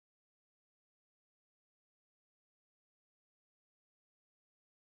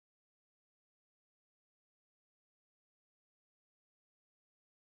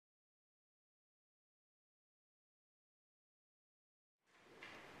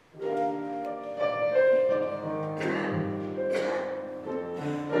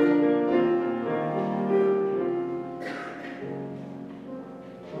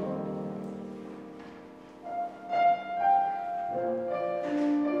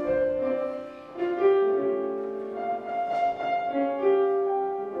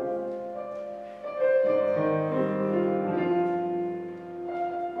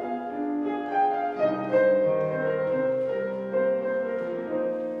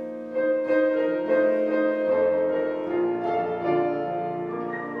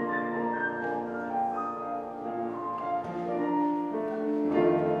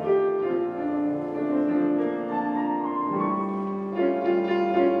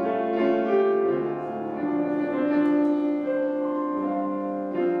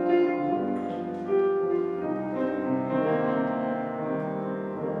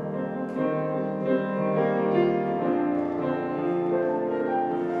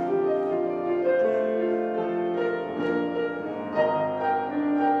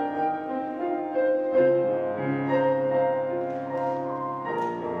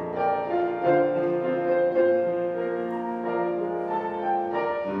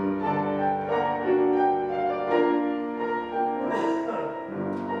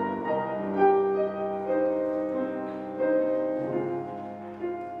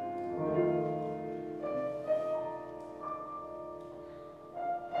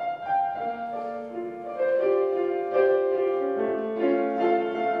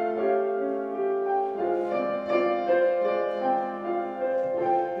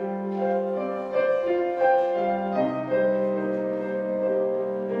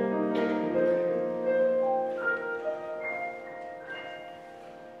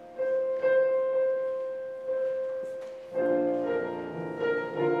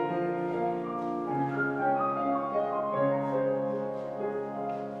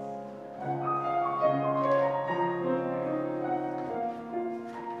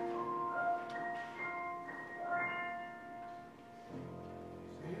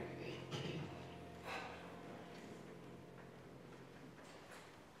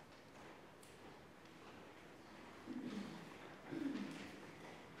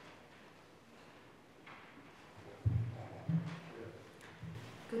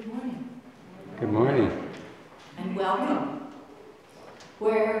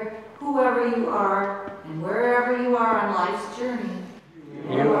whoever you are, and wherever you are on life's journey.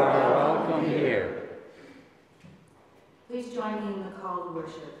 You are welcome here. Please join me in the call to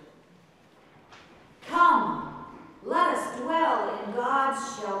worship. Come, let us dwell in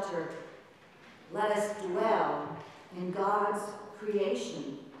God's shelter. Let us dwell in God's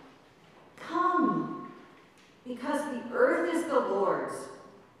creation. Come, because the earth is the Lord's,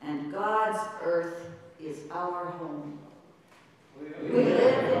 and God's earth is our home. We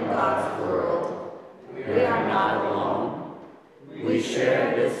live in God's world. We are not alone. We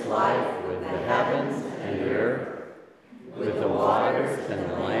share this life with the heavens and the earth, with the waters and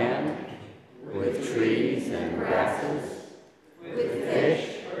the land, with trees and grasses, with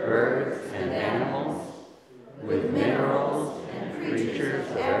fish, birds, and animals, with minerals and creatures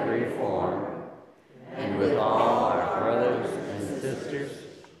of every form, and with all our brothers and sisters.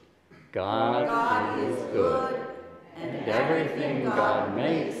 God is good, and everything God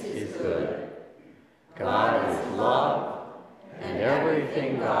makes is good. God is love, and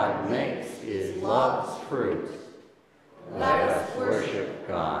everything God makes is love's fruit. Let us worship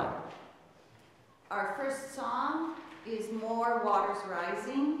God. Our first song is More Waters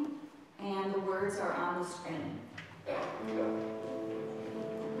Rising, and the words are on the screen.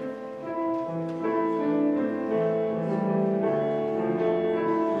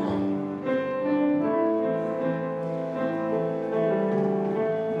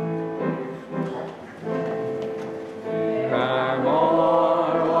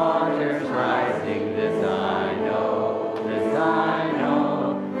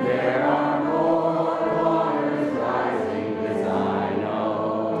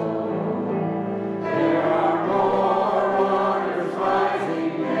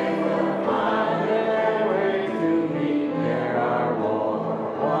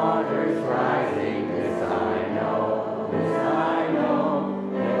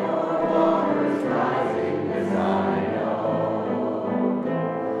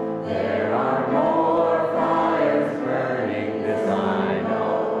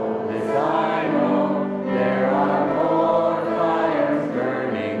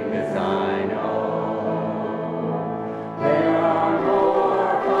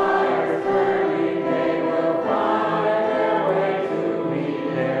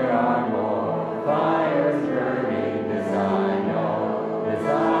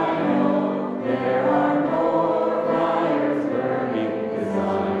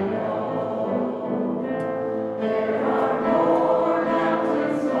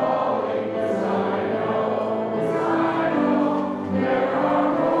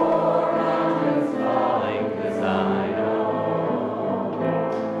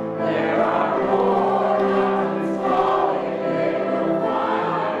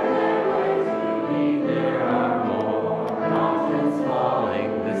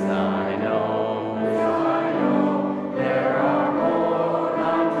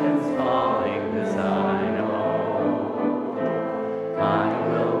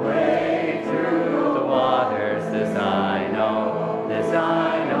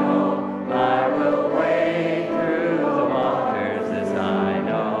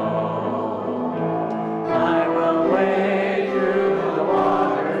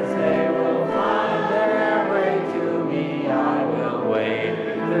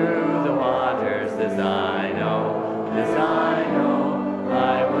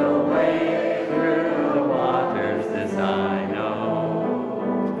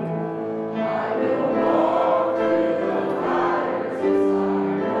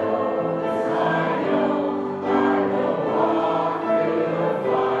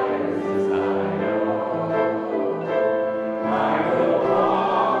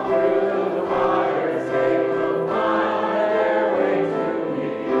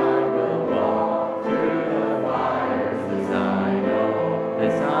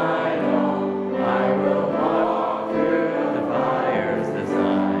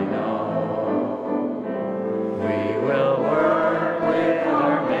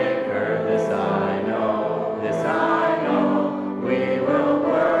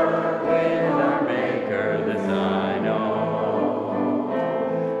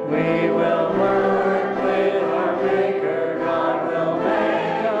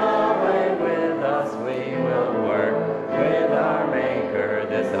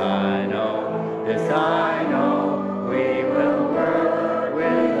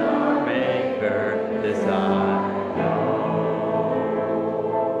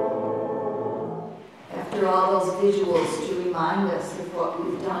 Visuals to remind us of what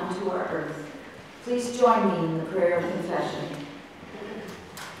we've done to our earth. Please join me in the prayer of confession.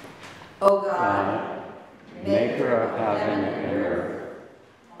 O God, maker of heaven and earth,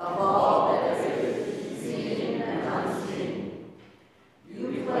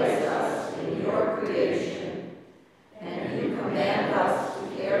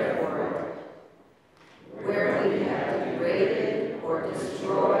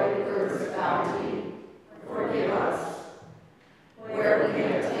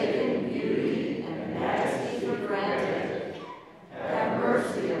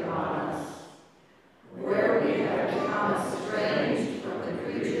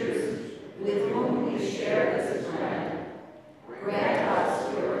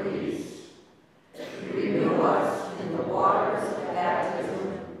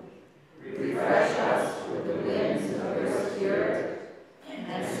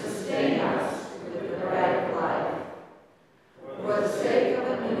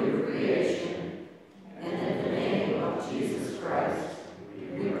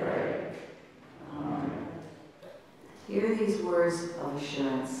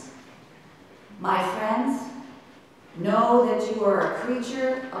 My friends, know that you are a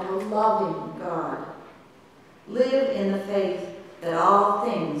creature of a loving God. Live in the faith that all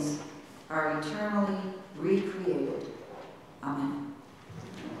things are eternally recreated. Amen.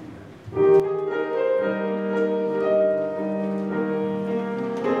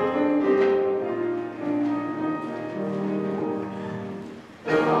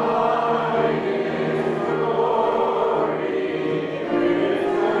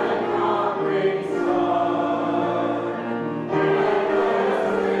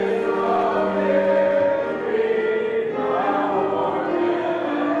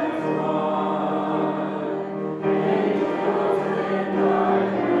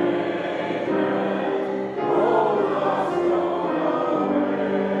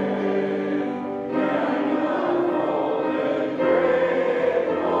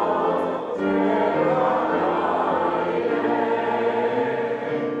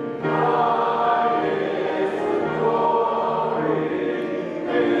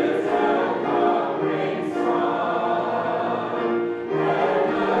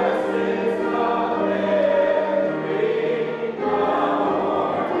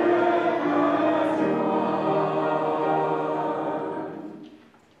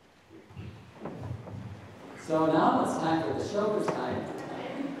 So now it's time for the children's time.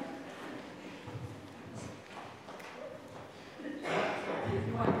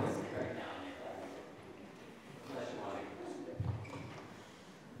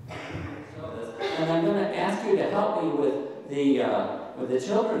 And I'm going to ask you to help me with the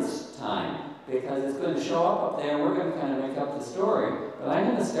children's time, because it's going to show up there, and we're going to kind of make up the story. But I'm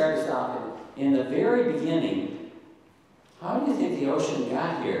going to start us off in the very beginning. How do you think the ocean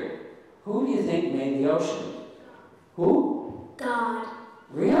got here? Who do you think made the ocean? Who? God.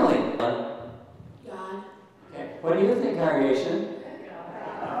 Really? God. Okay. What do you think, Congregation?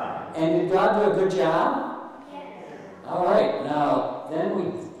 And did God do a good job? Yes. All right. Now, then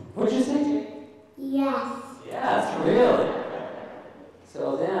what'd you say, Jake? Yes. Yes, really.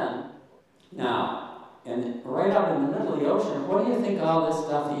 So then, now, and right out in the middle of the ocean, what do you think all this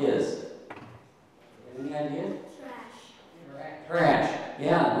stuff is? Any idea? Trash. Trash.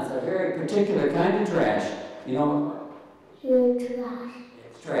 Yeah, it's a very particular kind of trash. You know, Trash.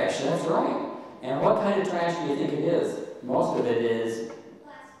 it's trash, that's right. And what kind of trash do you think it is? Most of it is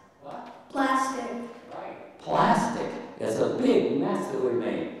what? Plastic. Right. Plastic. It's a big mess that we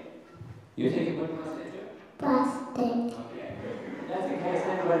made. You think it would be too? Plastic. Okay. That's in case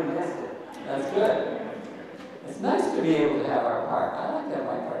anybody missed it. That's good. It's nice to be able to have our part. I like to have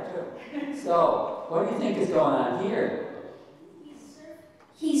my part too. So, what do you think is going on here?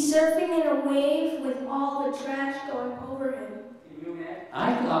 He's surfing in a wave with all the trash going over him.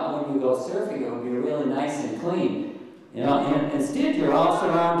 I thought when you go surfing it would be really nice and clean. You know, and instead you're all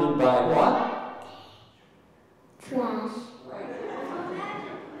surrounded by what? Trash.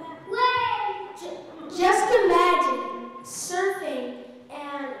 Just imagine surfing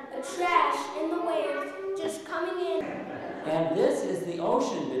and a trash in the waves just coming in. And this is the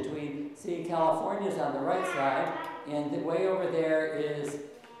ocean between, see, California's on the right side, and the way over there is,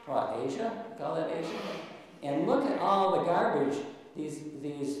 what, Asia? Call that Asia? And look at all the garbage, these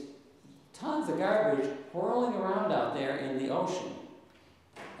tons of garbage whirling around out there in the ocean.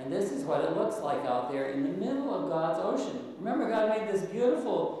 And this is what it looks like out there in the middle of God's ocean. Remember, God made this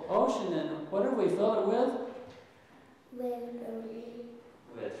beautiful ocean, and what did we fill it with?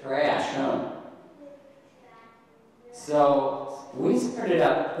 With trash, huh? So, we started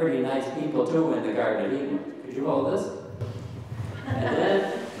out pretty nice people too in the Garden of Eden. Could you hold this? And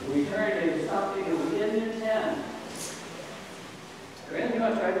then we turned into something that we didn't intend. Graham, you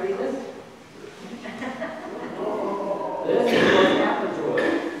want to try to read this? This is what happened to us.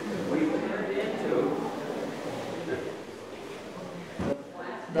 We turned into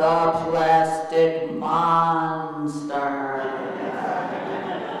the plastic monster.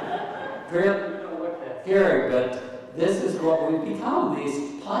 Graham, you know what that's scary, but this is what we've become,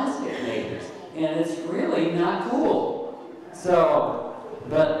 these plastic makers. And it's really not cool. So,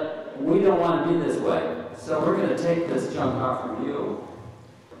 but we don't want to be this way. So we're going to take this junk off from you,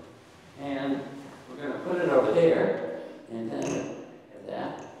 and we're going to put it over there, and then at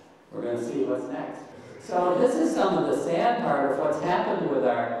that, we're going to see what's next. So this is some of the sad part of what's happened with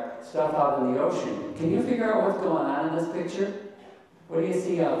our stuff out in the ocean. Can you figure out what's going on in this picture? What do you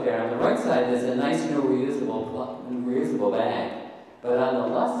see out there? On the right side, there's a nice new reusable bag. But on the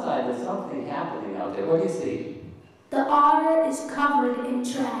left side, there's something happening out there. What do you see? The otter is covered in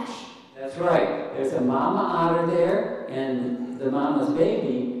trash. That's right. There's a mama otter there, and the mama's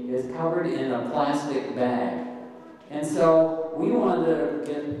baby is covered in a plastic bag. And so we wanted to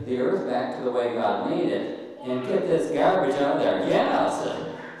get the earth back to the way God made it and get this garbage out of there. Yeah,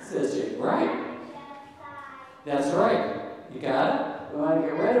 says you. Right. That's right. You got it? We want to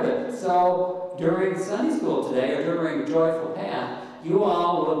get rid of it. So during Sunday school today, or during Joyful Path, you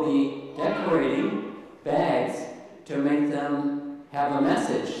all will be decorating bags to make them have a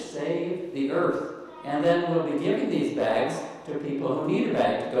message, save the earth. And then we'll be giving these bags to people who need a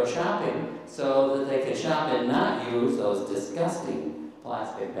bag to go shopping so that they can shop and not use those disgusting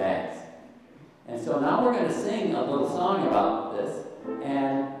plastic bags. And so now we're going to sing a little song about this.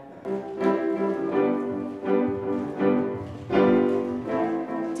 And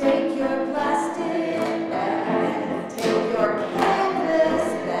take your plastic bags, take your canvas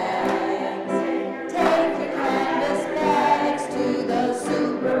bags, take your canvas bags to the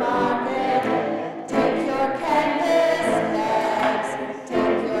supermarket. Take your canvas bags,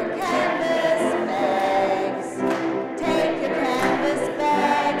 take your canvas bags, take your canvas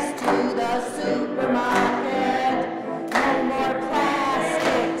bags to the supermarket. No more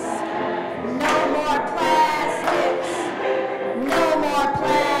plastics,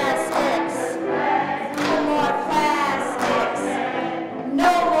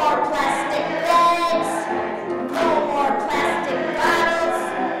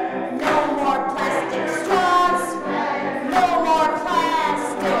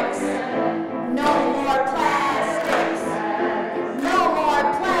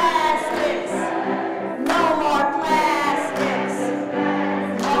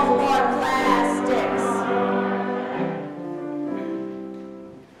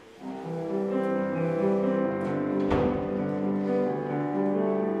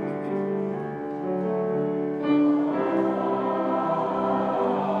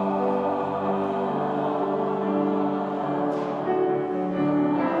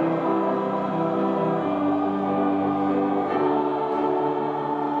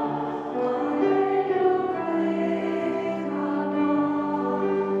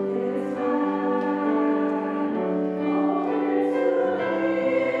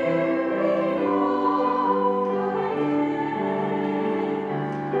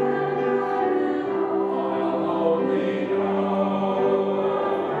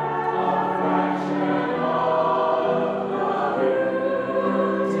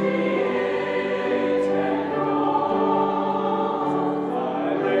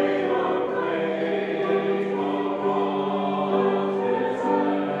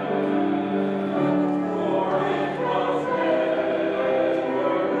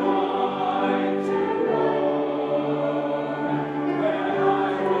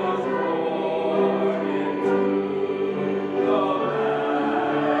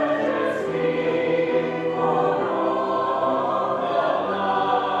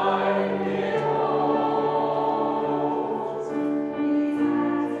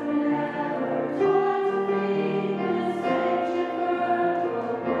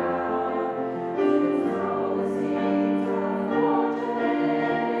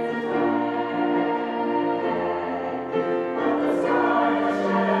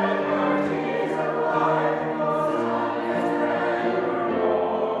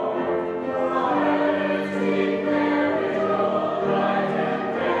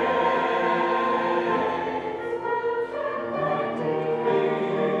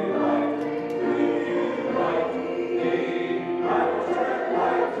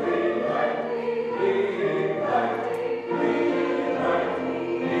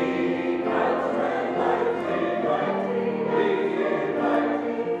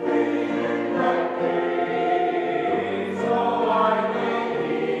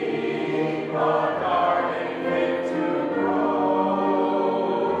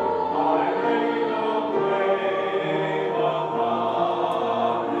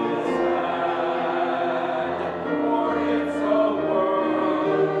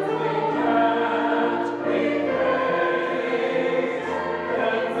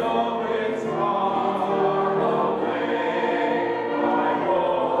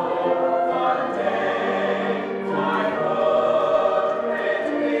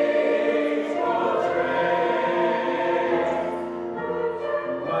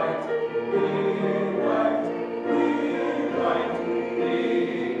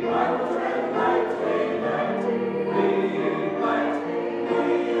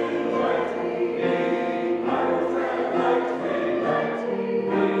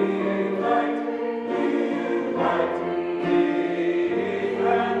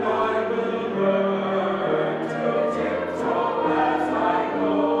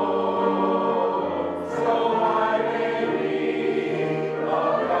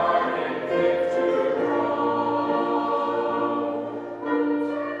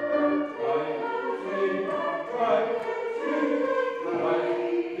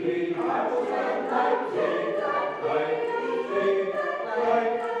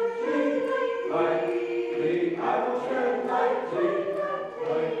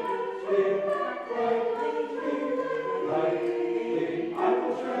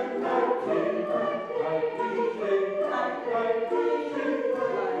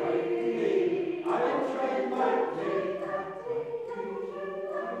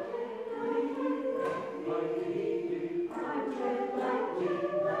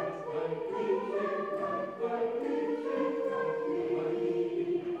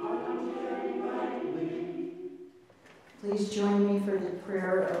 the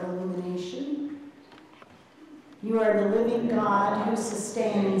prayer of illumination. You are the living God who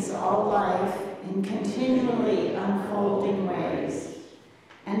sustains all life in continually unfolding ways.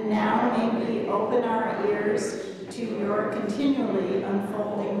 And now may we open our ears to your continually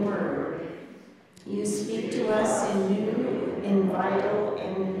unfolding word. You speak to us in new, in vital,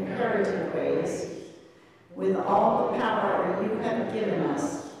 and imperative ways. With all the power you have given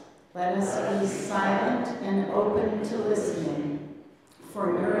us, let us be silent and open to listening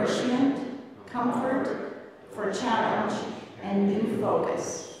for nourishment, comfort, for challenge, and new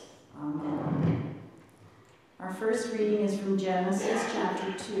focus. Amen. Our first reading is from Genesis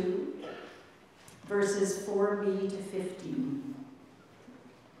chapter 2, verses 4b to 15.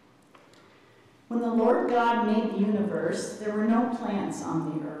 When the Lord God made the universe, there were no plants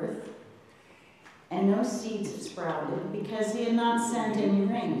on the earth, and no seeds sprouted, because he had not sent any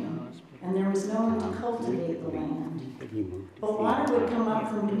rain, and there was no one to cultivate the land. But water would come up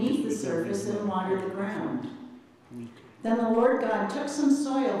from beneath the surface and water the ground. Then the Lord God took some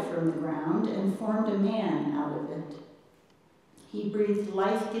soil from the ground and formed a man out of it. He breathed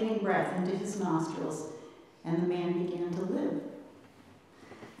life-giving breath into his nostrils, and the man began to live.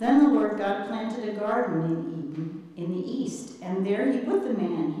 Then the Lord God planted a garden in Eden, in the east, and there he put the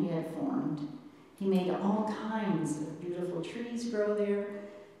man he had formed. He made all kinds of beautiful trees grow there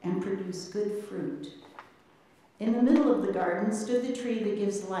and produce good fruit. In the middle of the garden stood the tree that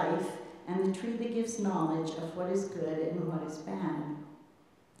gives life and the tree that gives knowledge of what is good and what is bad.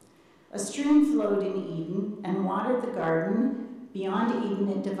 A stream flowed in Eden and watered the garden. Beyond Eden,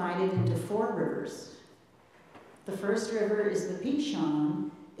 it divided into 4 rivers. The first river is the Pishon.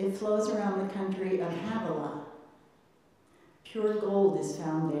 It flows around the country of Havilah. Pure gold is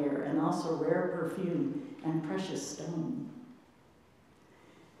found there, and also rare perfume and precious stone.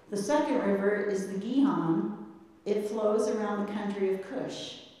 The second river is the Gihon. It flows around the country of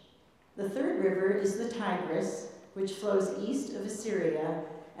Cush. The third river is the Tigris, which flows east of Assyria,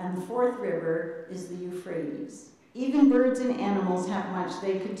 and the fourth river is the Euphrates. Even birds and animals have much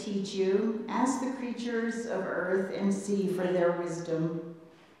they could teach you. Ask the creatures of earth and sea for their wisdom.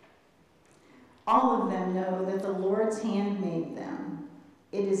 All of them know that the Lord's hand made them.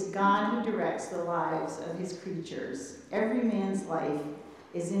 It is God who directs the lives of his creatures. Every man's life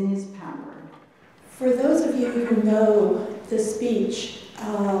is in his power. For those of you who know the speech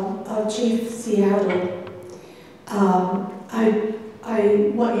of Chief Seattle,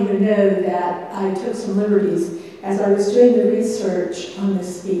 I want you to know that I took some liberties. As I was doing the research on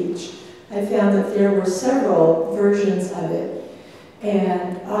this speech, I found that there were several versions of it.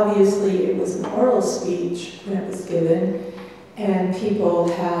 And obviously it was an oral speech when it was given, and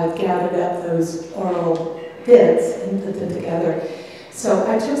people had gathered up those oral bits and put them together. So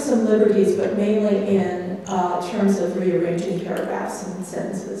I took some liberties, but mainly in terms of rearranging paragraphs and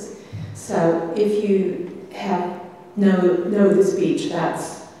sentences. So if you know the speech,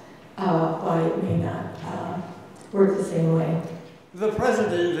 that's why it may not work the same way. The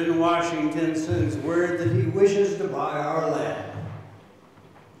president in Washington sends word that he wishes to buy our land.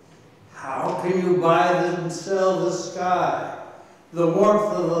 How can you buy and sell the sky, the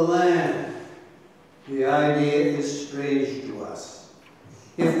warmth of the land? The idea is strange to us.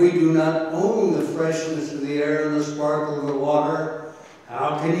 If we do not own the freshness of the air and the sparkle of the water,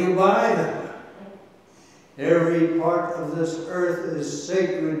 how can you buy them? Every part of this earth is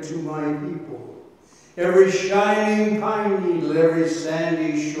sacred to my people. Every shining pine needle, every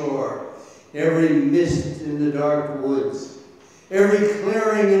sandy shore, every mist in the dark woods, every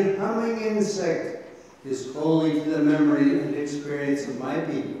clearing and humming insect is holy to the memory and experience of my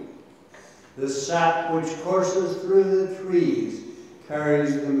people. The sap which courses through the trees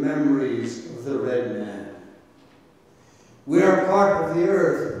carries the memories of the red man. We are part of the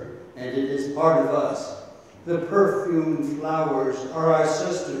earth, and it is part of us. The perfumed flowers are our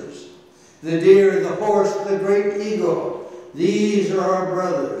sisters. The deer, the horse, the great eagle, these are our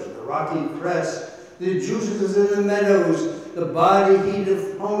brothers. The rocky crest, the juices in the meadows, the body heat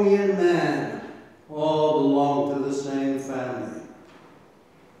of pony and man, all belong to the same family.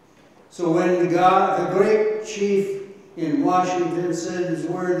 So when the great chief in Washington sends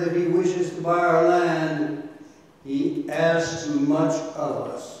word that he wishes to buy our land, he asks much of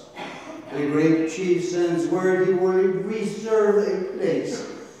us. The great chief sends word he will reserve a place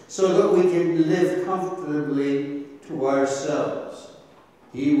so that we can live comfortably to ourselves.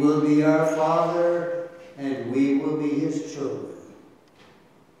 He will be our father, and we will be his children.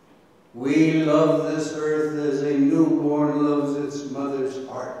 We love this earth as a newborn loves its mother's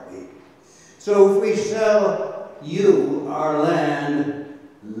heartbeat. So if we sell you our land,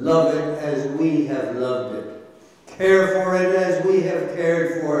 love it as we have loved it. Care for it as we have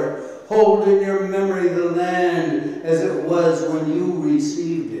cared for it. Hold in your memory the land as it was when you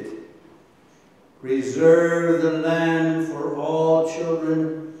received it. Preserve the land for all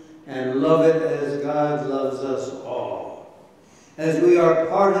children and love it as God loves us all. As we are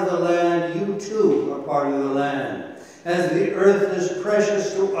part of the land, you too are part of the land. As the earth is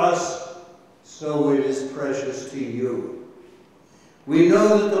precious to us, so it is precious to you. We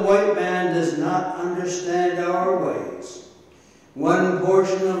know that the white man does not understand our ways. One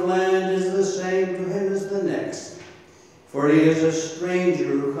portion of land is the same to him as the next, for he is a stranger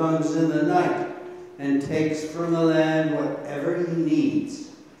who comes in the night and takes from the land whatever he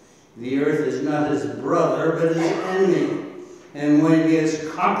needs. The earth is not his brother, but his enemy, and when he has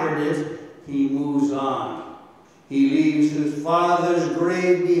conquered it, he moves on. He leaves his father's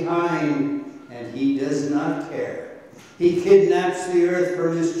grave behind, and he does not care. He kidnaps the earth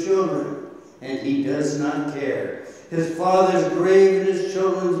from his children, and he does not care. His father's grave and his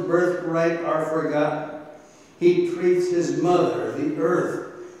children's birthright are forgotten. He treats his mother, the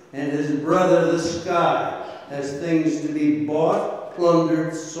earth, and his brother, the sky, as things to be bought,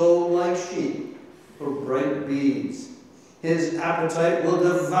 plundered, sold like sheep for bright beads. His appetite will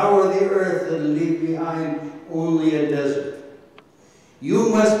devour the earth and leave behind only a desert. You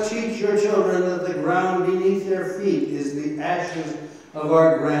must teach your children that the ground beneath their feet is the ashes of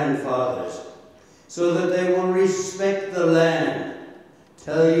our grandfathers, so that they will respect the land.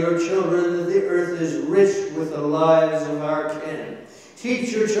 Tell your children that the earth is rich with the lives of our kin.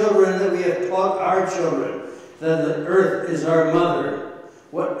 Teach your children that we have taught our children that the earth is our mother.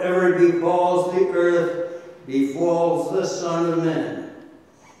 Whatever befalls the earth befalls the Son of Man.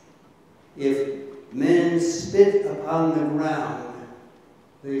 If men spit upon the ground,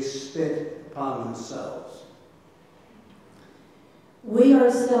 they spit upon themselves. We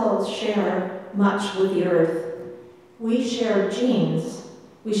ourselves share much with the earth. We share genes.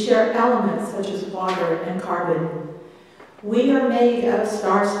 We share elements such as water and carbon. We are made of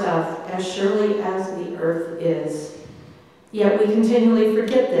star stuff as surely as the earth is. Yet we continually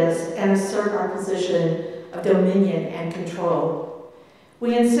forget this and assert our position of dominion and control.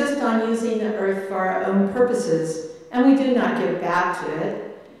 We insist on using the earth for our own purposes, and we do not give back to it.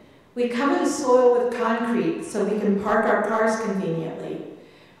 We cover the soil with concrete so we can park our cars conveniently.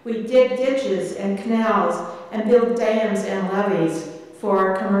 We dig ditches and canals and build dams and levees for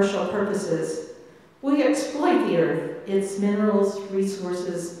our commercial purposes. We exploit the earth, its minerals,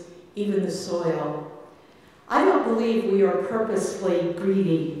 resources, even the soil. I don't believe we are purposefully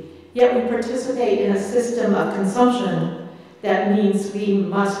greedy, yet we participate in a system of consumption that means we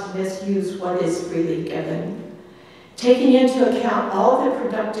must misuse what is freely given. Taking into account all the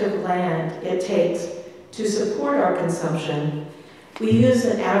productive land it takes to support our consumption, we use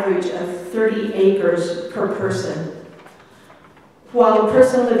an average of 30 acres per person, while a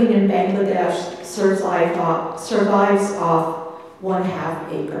person living in Bangladesh survives off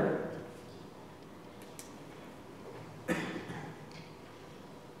 1/2 acre.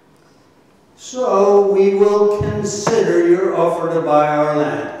 So we will consider your offer to buy our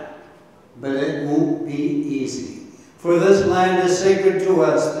land, but it won't be easy. For this land is sacred to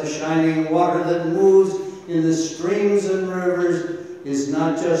us. The shining water that moves in the streams and rivers is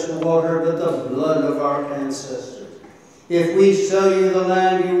not just water, but the blood of our ancestors. If we sell you the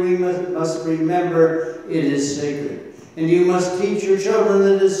land, you must remember it is sacred. And you must teach your children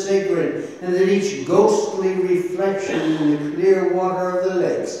that it is sacred, and that each ghostly reflection in the clear water of the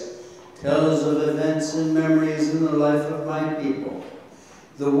lakes tells of events and memories in the life of my people.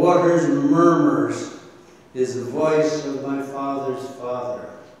 The water's murmurs is the voice of my father's father.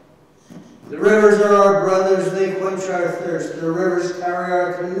 The rivers are our brothers, they quench our thirst. The rivers carry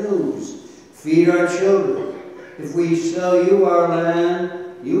our canoes, feed our children. If we sell you our land,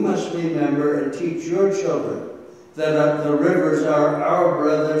 you must remember and teach your children that the rivers are our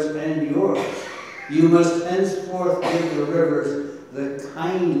brothers and yours. You must henceforth give the rivers the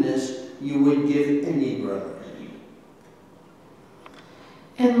kindness you would give any brother.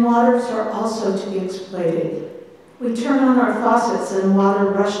 And waters are also to be exploited. We turn on our faucets and water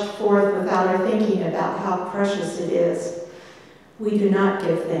rushed forth without our thinking about how precious it is. We do not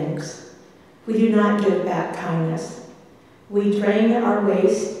give thanks. We do not give back kindness. We drain our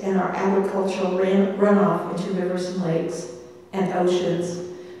waste and our agricultural runoff into rivers and lakes and oceans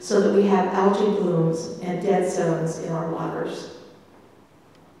so that we have algae blooms and dead zones in our waters.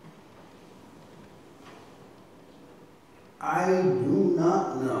 I do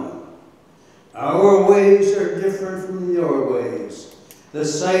not know. Our ways are different from your ways. The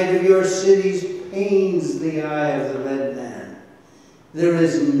sight of your cities pains the eye of the red man. There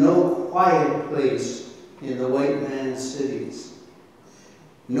is no quiet place in the white man's cities.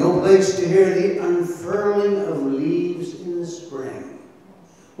 No place to hear the unfurling of leaves in the spring,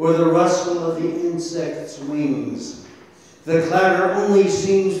 or the rustle of the insect's wings. The clatter only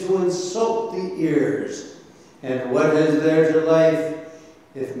seems to insult the ears. And what is there to life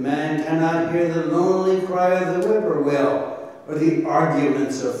if man cannot hear the lonely cry of the whippoorwill or the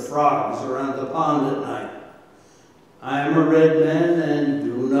arguments of frogs around the pond at night? I am a red man and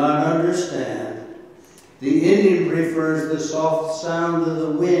do not understand. The Indian prefers the soft sound of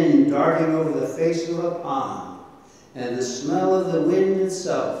the wind darting over the face of a pond and the smell of the wind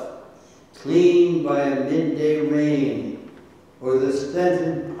itself, cleaned by a midday rain or the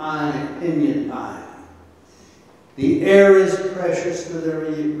stunted pinyon pine. The air is precious to the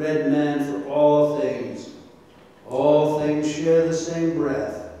red man for all things. All things share the same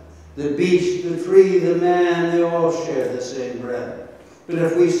breath. The beast, the tree, the man, they all share the same breath. But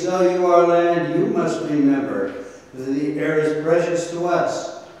if we sell you our land, you must remember that the air is precious to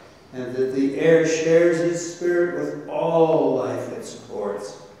us, and that the air shares its spirit with all life it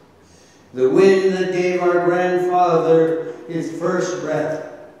supports. The wind that gave our grandfather his first breath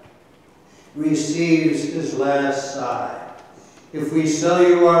receives his last sigh. If we sell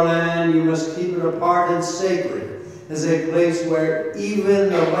you our land, you must keep it apart and sacred, as a place where even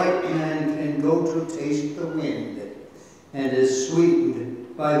the white man can go to taste the wind, and is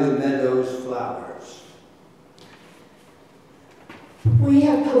sweetened by the meadow's flowers. We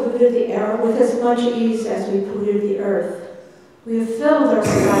have polluted the air with as much ease as we polluted the earth. We have filled our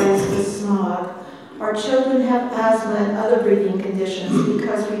skies with smog. Our children have asthma and other breathing conditions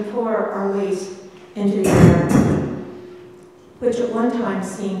because we pour our waste into the air, which at one time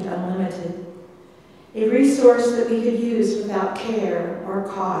seemed unlimited, a resource that we could use without care or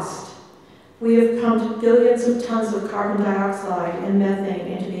cost. We have pumped billions of tons of carbon dioxide and methane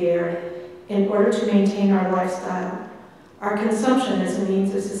into the air in order to maintain our lifestyle. Our consumption is a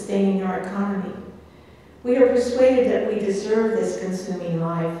means of sustaining our economy. We are persuaded that we deserve this consuming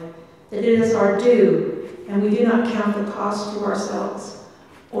life, that it is our due, and we do not count the cost to ourselves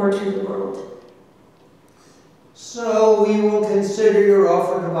or to the world. So we will consider your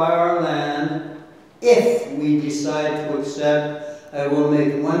offer to buy our land. If we decide to accept, I will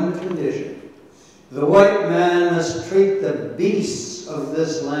make one condition. The white man must treat the beasts of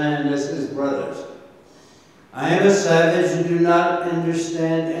this land as his brothers. I am a savage and do not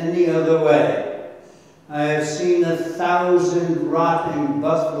understand any other way. I have seen 1,000 rotting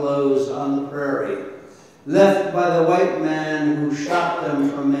buffaloes on the prairie, left by the white man who shot them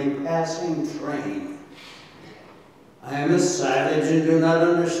from a passing train. I am a savage and do not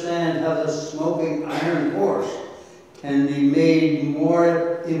understand how the smoking iron horse can be made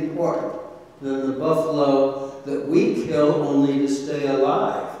more important than the buffalo that we kill only to stay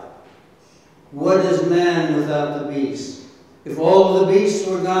alive. What is man without the beast? If all the beasts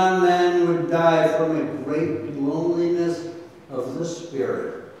were gone, man would die from a great loneliness of the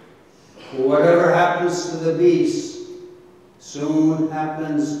spirit. For whatever happens to the beasts soon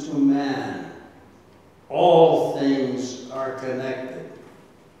happens to man. All things are connected.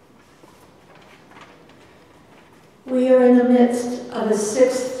 We are in the midst of a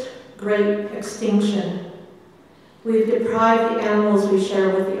sixth great extinction. We've deprived the animals we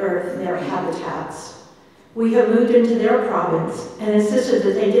share with the earth their habitats. We have moved into their province and insisted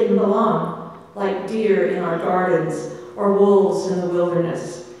that they didn't belong, like deer in our gardens or wolves in the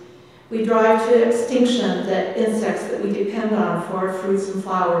wilderness. We drive to extinction the insects that we depend on for our fruits and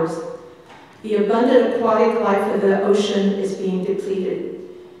flowers. The abundant aquatic life of the ocean is being depleted.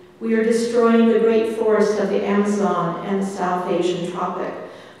 We are destroying the great forests of the Amazon and the South Asian tropic,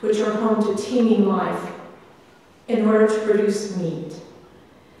 which are home to teeming life, in order to produce meat.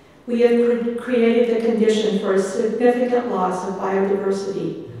 We have created the condition for a significant loss of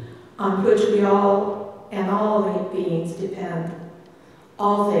biodiversity on which we all and all living beings depend.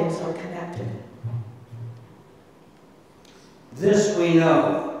 All things are connected. This we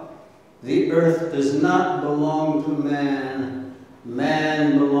know. The earth does not belong to man.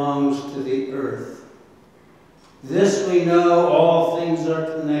 Man belongs to the earth. This we know, all things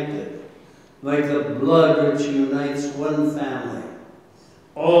are connected, like the blood which unites one family.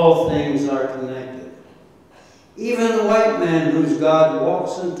 All things are connected. Even the white man whose God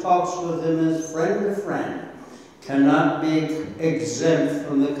walks and talks with him as friend to friend cannot be exempt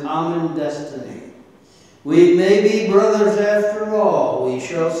from the common destiny. We may be brothers after all, we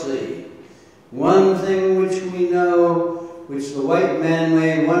shall see. One thing which we know, which the white man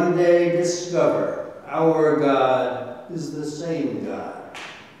may one day discover, our God is the same God.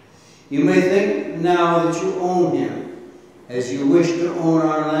 You may think now that you own him, as you wish to own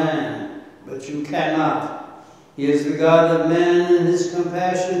our land, but you cannot. He is the God of man, and his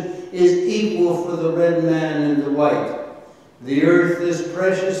compassion is equal for the red man and the white. The earth is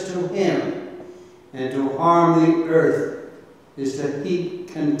precious to him, and to harm the earth is to heap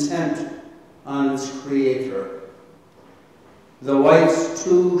contempt on its creator. The whites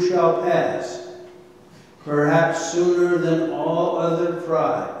too shall pass, perhaps sooner than all other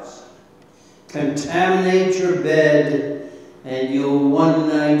tribes. Contaminate your bed, and you'll one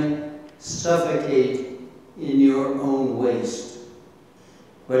night suffocate in your own waste.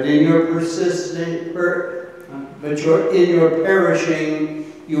 But in your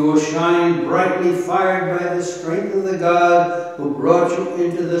perishing, you will shine brightly, fired by the strength of the God who brought you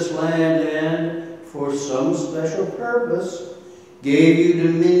into this land and, for some special purpose, gave you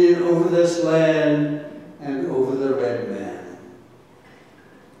dominion over this land and over the red man.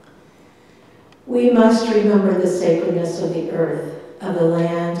 We must remember the sacredness of the earth, of the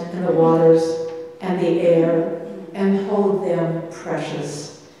land and the waters and the air, and hold them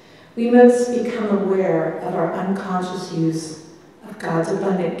precious. We must become aware of our unconscious use of God's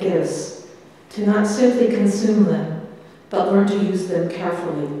abundant gifts, to not simply consume them, but learn to use them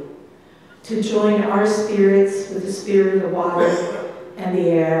carefully, to join our spirits with the spirit of the water and the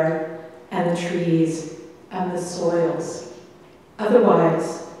air and the trees and the soils.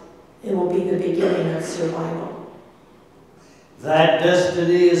 Otherwise, it will be the beginning of survival. That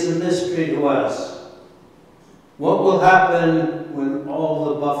destiny is a mystery to us. What will happen when all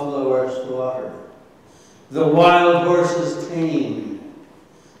the buffalo are slaughtered, the wild horses tamed?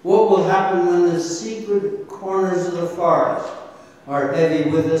 What will happen when the secret corners of the forest are heavy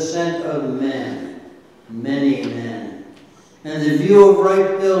with the scent of men, many men, and the view of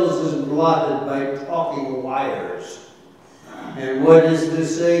ripe hills is blotted by talking wires? And what is to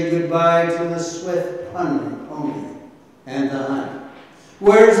say goodbye to the swift pony and the hunt?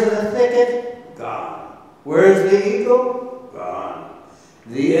 Where's the thicket? Gone. Where's the eagle? Gone.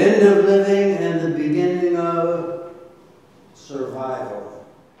 The end of living and the beginning of survival.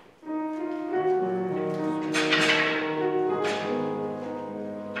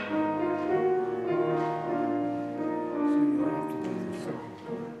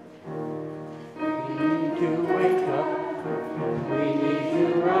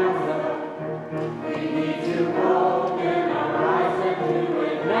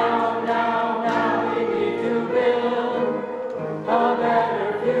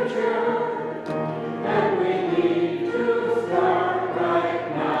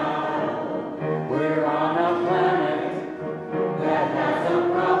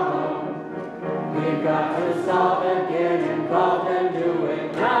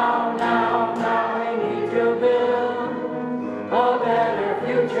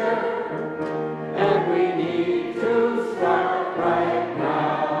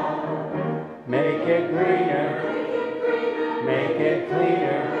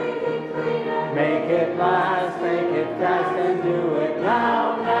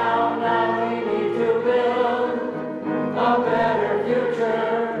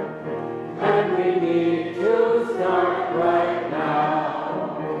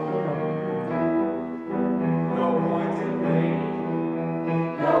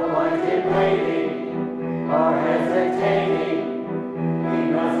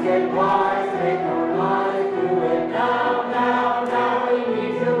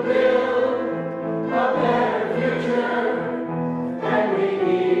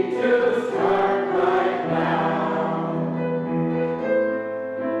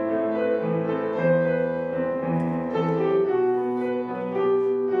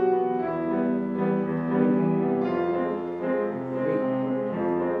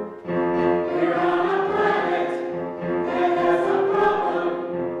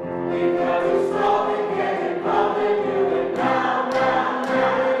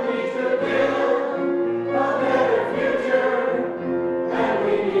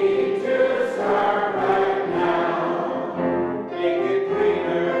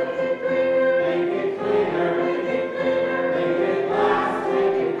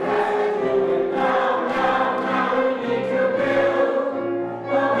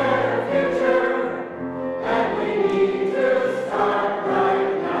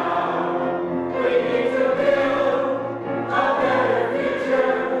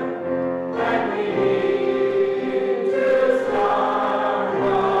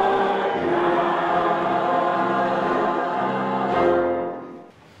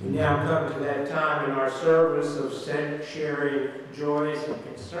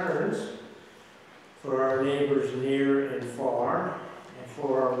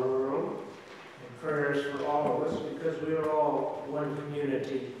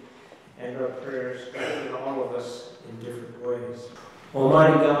 and our prayers strengthen all of us in different ways.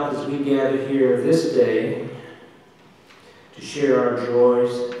 Almighty God, as we gather here this day to share our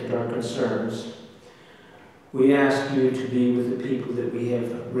joys and our concerns, we ask you to be with the people that we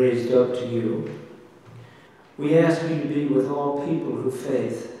have raised up to you. We ask you to be with all people who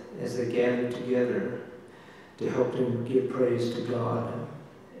faith as they gather together to help them give praise to God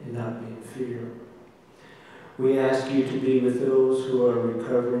and not be in fear. We ask you to be with those who are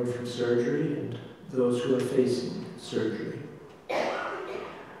recovering from surgery and those who are facing surgery.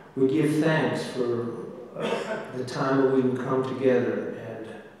 We give thanks for the time when we can come together and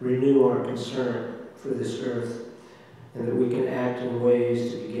renew our concern for this earth, and that we can act in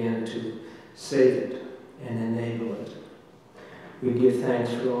ways to begin to save it and enable it. We give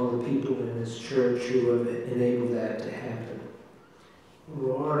thanks for all the people in this church who have enabled that to happen.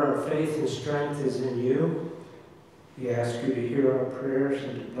 Lord, our faith and strength is in you. We ask you to hear our prayers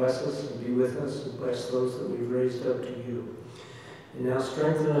and to bless us and be with us and bless those that we've raised up to you. And now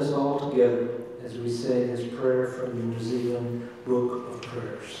strengthen us all together as we say this prayer from the New Zealand Book of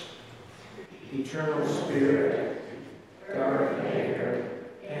Prayers. Eternal Spirit, dark maker,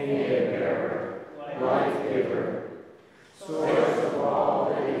 pain bearer, life giver, source of all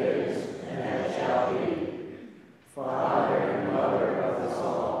that is and that shall be, Father and Mother of us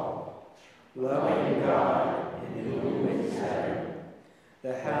all, loving God, in whom is heaven,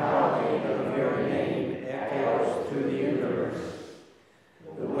 the hallowing of your name echoes through the universe.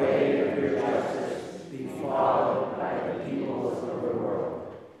 The way of your justice be followed by the peoples of the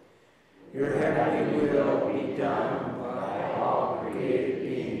world. Your heavenly will be done by all created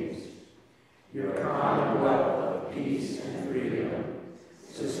beings. Your commonwealth of peace and freedom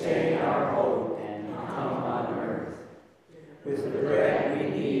sustain our hope and come on earth. With the bread we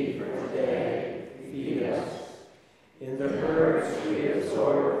need for today, feed us. In the hurts we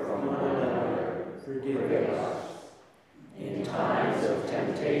absorb from one another, forgive us. In times of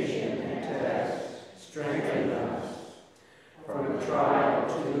temptation and test, strengthen us. From a trial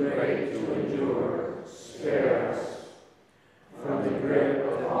too great to endure, spare us. From the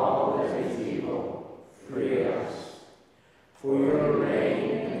grip of all that is evil, free us. For your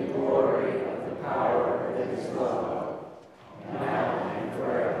reign and the glory of the power that is love, now and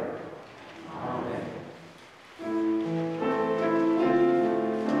forever. Amen.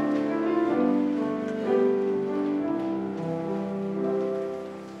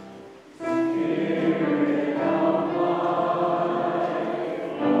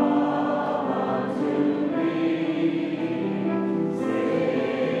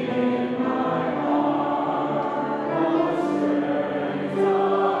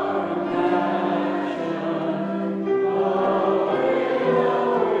 Oh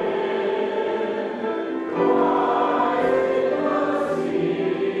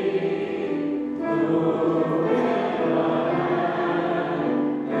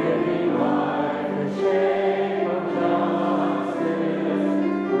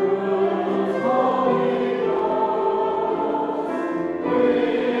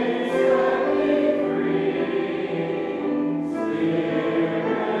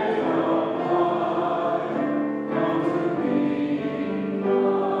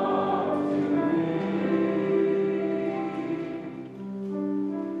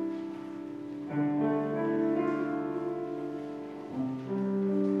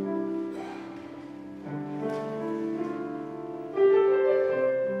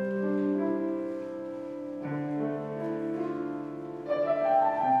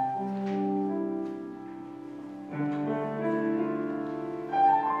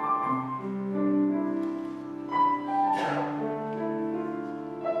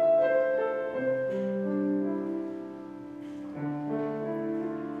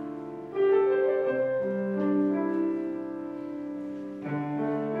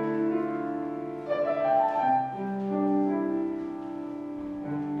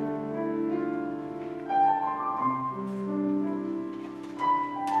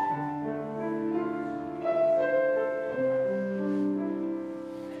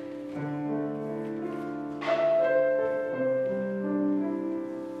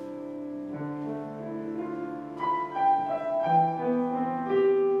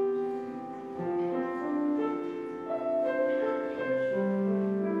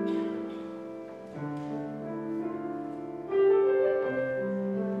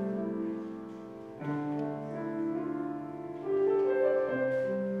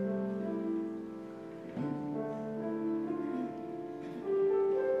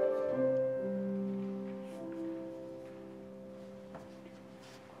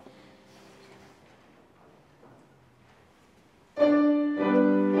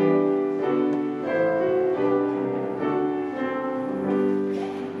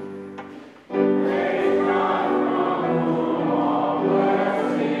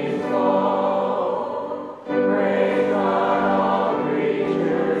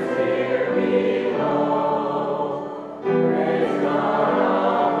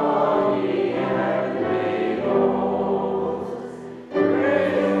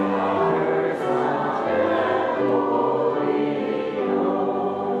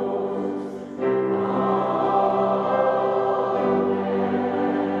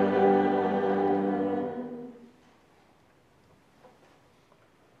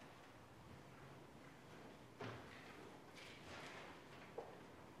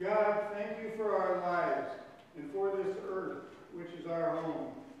our home.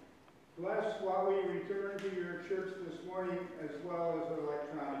 Bless while we return to your church this morning as well as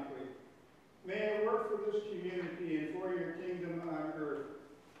electronically. May it work for this community and for your kingdom on earth.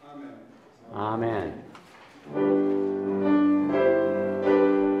 Amen. Amen.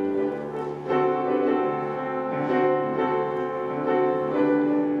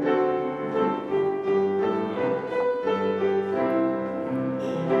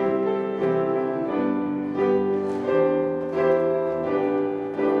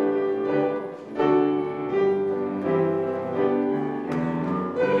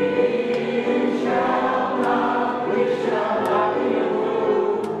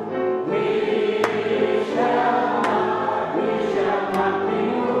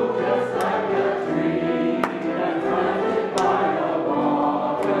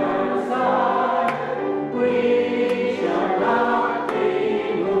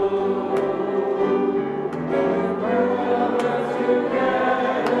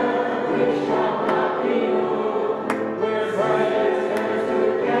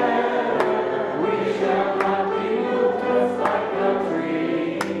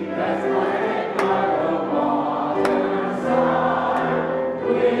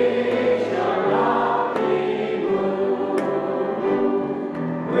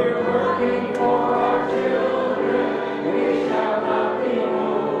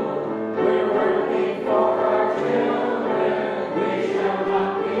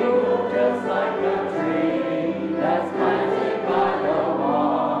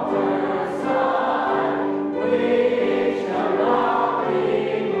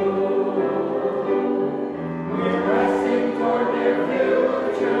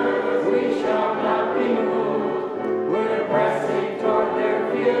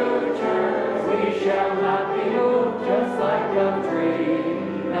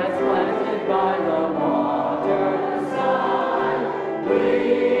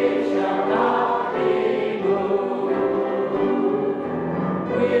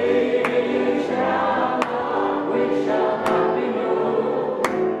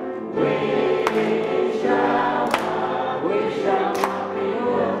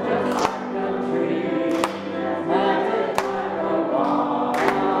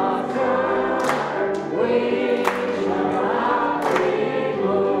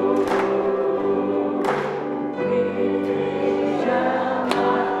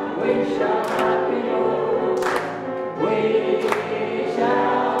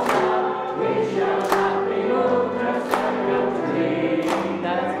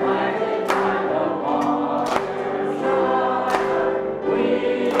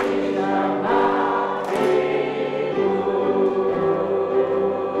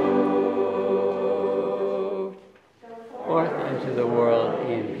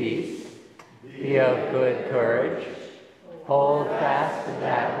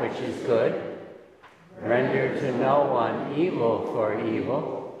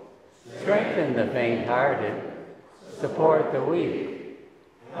 Strengthen the faint-hearted, support the weak,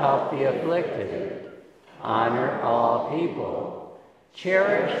 help the afflicted, honor all people,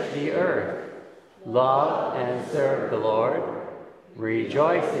 cherish the earth, love and serve the Lord,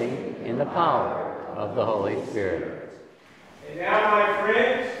 rejoicing in the power of the Holy Spirit. And now, my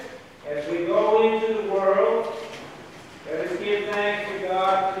friends, as we go into the world, let us give thanks to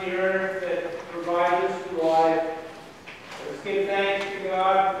God for the earth that provides us with life. Let us give thanks to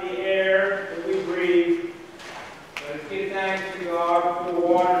God for the air that we breathe. Let us give thanks to God for the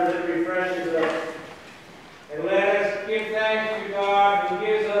water that refreshes us. And let us give thanks to God who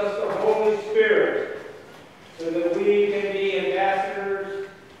gives us the Holy Spirit